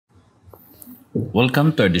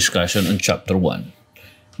Welcome to our discussion on Chapter 1,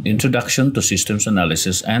 Introduction to Systems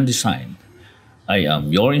Analysis and Design. I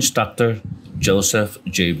am your instructor, Joseph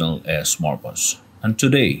Jamal S. Morpos, and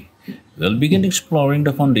today we'll begin exploring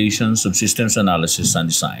the foundations of Systems Analysis and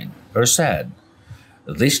Design, or SAD.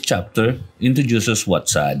 This chapter introduces what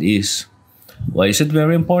SAD is, why is it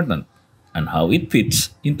very important, and how it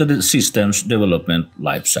fits into the system's development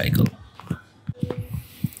lifecycle.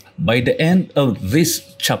 By the end of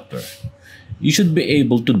this chapter, you should be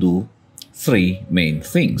able to do three main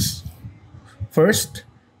things. First,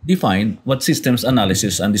 define what systems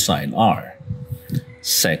analysis and design are.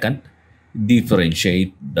 Second,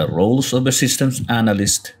 differentiate the roles of a systems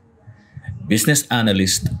analyst, business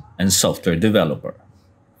analyst, and software developer.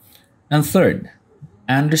 And third,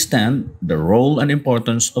 understand the role and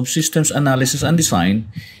importance of systems analysis and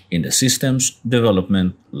design in the systems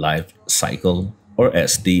development life cycle, or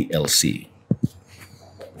SDLC.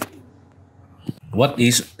 What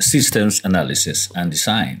is systems analysis and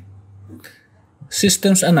design?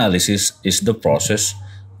 Systems analysis is the process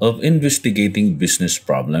of investigating business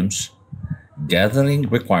problems, gathering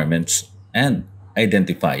requirements, and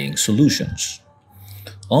identifying solutions.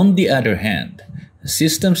 On the other hand,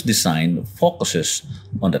 systems design focuses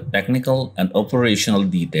on the technical and operational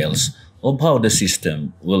details of how the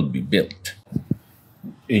system will be built.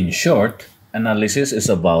 In short, analysis is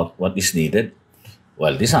about what is needed,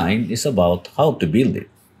 while design is about how to build it.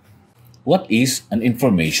 What is an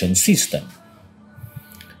information system?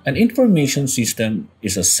 An information system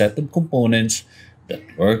is a set of components that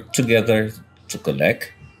work together to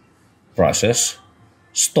collect, process,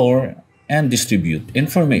 store, and distribute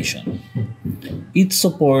information. It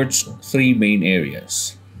supports three main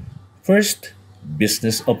areas. First,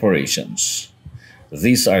 business operations.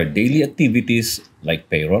 These are daily activities like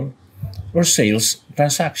payroll or sales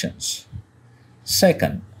transactions.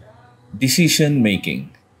 Second, decision making.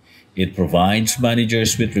 It provides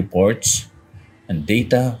managers with reports and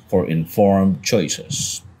data for informed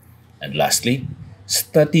choices. And lastly,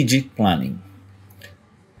 strategic planning.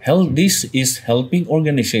 This is helping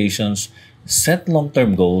organizations set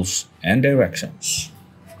long-term goals and directions.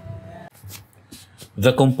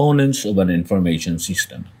 The components of an information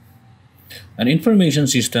system. An information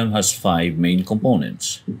system has five main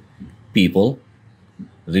components. People,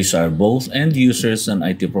 these are both end users and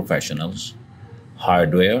IT professionals.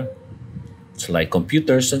 Hardware, it's like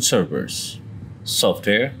computers and servers.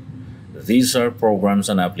 Software, these are programs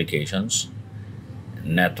and applications.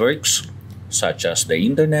 Networks, such as the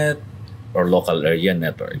internet or local area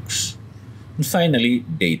networks. And finally,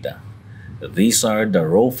 data. These are the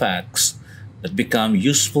raw facts that become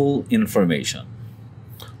useful information.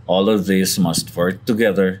 All of these must work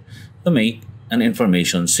together to make an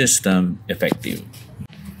information system effective.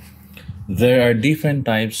 There are different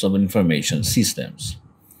types of information systems.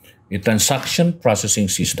 A transaction processing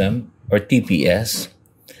system, or TPS,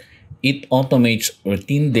 it automates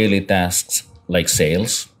routine daily tasks like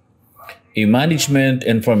sales. A management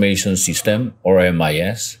information system, or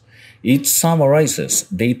MIS, it summarizes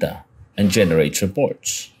data and generates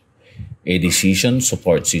reports. A decision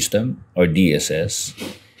support system, or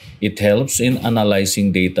DSS, it helps in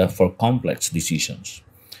analyzing data for complex decisions.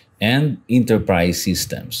 And enterprise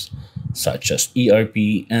systems, such as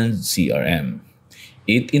ERP and CRM.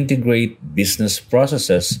 It integrates business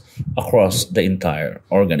processes across the entire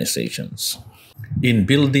organizations. In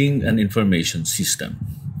building an information system,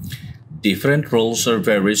 different roles are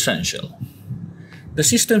very essential. The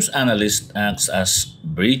systems analyst acts as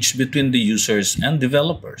bridge between the users and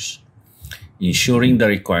developers, ensuring the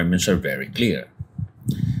requirements are very clear.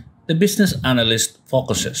 The business analyst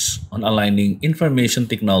focuses on aligning information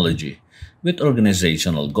technology with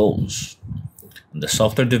organizational goals. The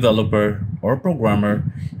software developer or programmer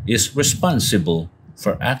is responsible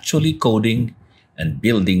for actually coding and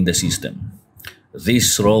building the system.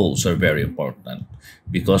 These roles are very important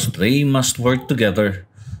because they must work together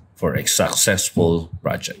for a successful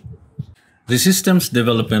project. The Systems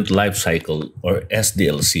Development Lifecycle, or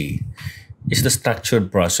SDLC, is the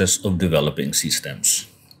structured process of developing systems.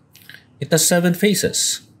 It has 7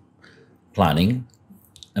 phases: planning,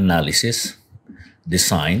 analysis,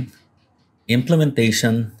 design,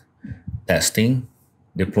 implementation, testing,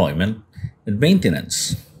 deployment, and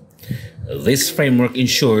maintenance. This framework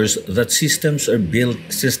ensures that systems are built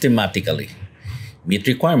systematically, meet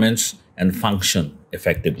requirements, and function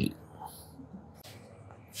effectively.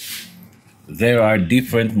 There are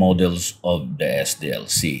different models of the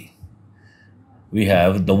SDLC. We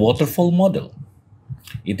have the Waterfall model.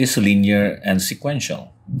 It is linear and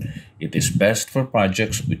sequential. It is best for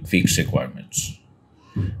projects with fixed requirements.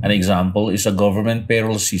 An example is a government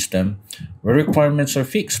payroll system where requirements are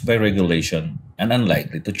fixed by regulation and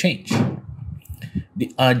unlikely to change.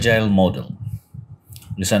 The Agile model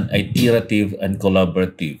is an iterative and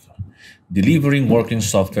collaborative, delivering working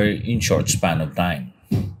software in short span of time.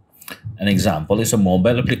 An example is a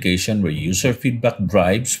mobile application where user feedback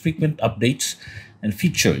drives frequent updates and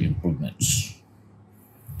feature improvements.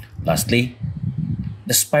 Lastly,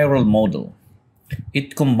 the spiral model.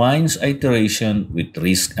 It combines iteration with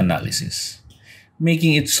risk analysis,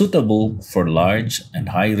 making it suitable for large and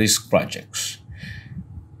high-risk projects.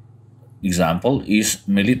 Example is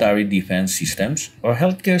military defense systems or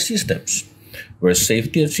healthcare systems, where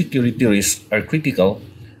safety and security risks are critical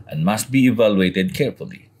and must be evaluated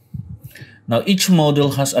carefully. Now, each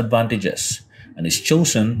model has advantages and is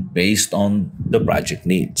chosen based on the project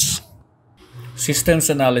needs. Systems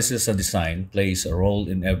analysis and design plays a role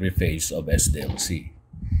in every phase of SDLC.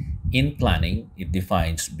 In planning, it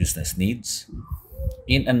defines business needs.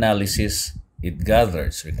 In analysis, it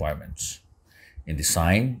gathers requirements. In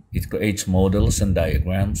design, it creates models and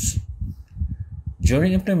diagrams.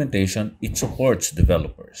 During implementation, it supports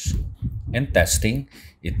developers. In testing,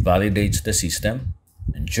 it validates the system.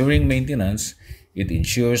 And during maintenance, it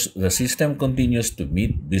ensures the system continues to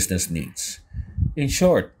meet business needs. In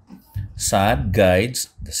short, SAD guides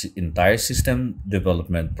the entire system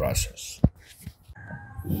development process.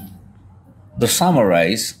 To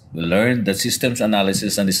summarize, we learned that systems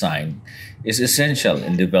analysis and design is essential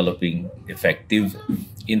in developing effective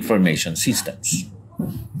information systems.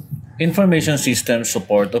 Information systems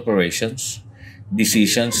support operations,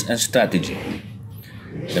 decisions, and strategy.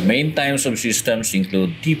 The main types of systems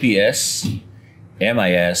include TPS,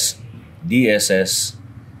 MIS, DSS,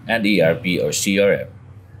 and ERP or CRM.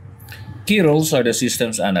 Key roles are the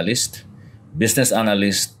systems analyst, business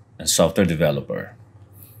analyst, and software developer.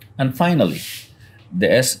 And finally, the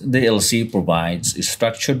SDLC provides a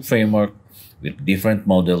structured framework with different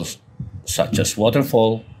models such as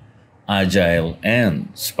Waterfall, Agile, and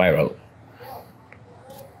Spiral.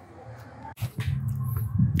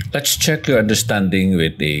 Let's check your understanding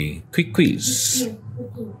with a quick quiz.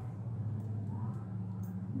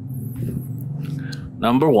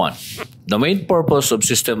 Number one, the main purpose of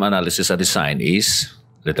system analysis and design is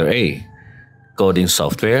letter A, coding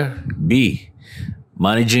software, B,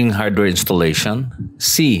 managing hardware installation,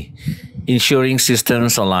 C, ensuring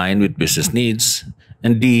systems align with business needs,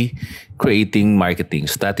 and D, creating marketing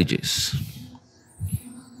strategies.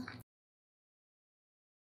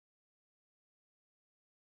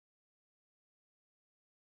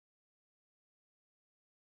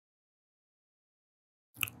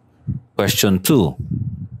 Question 2.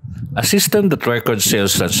 A system that records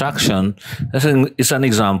sales transaction is an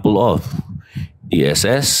example of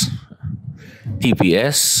DSS,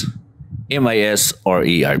 TPS, MIS, or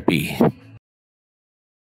ERP.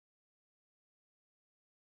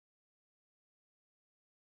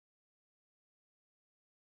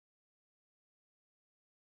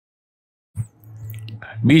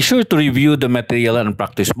 Be sure to review the material and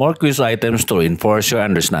practice more quiz items to reinforce your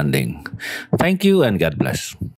understanding. Thank you and God bless.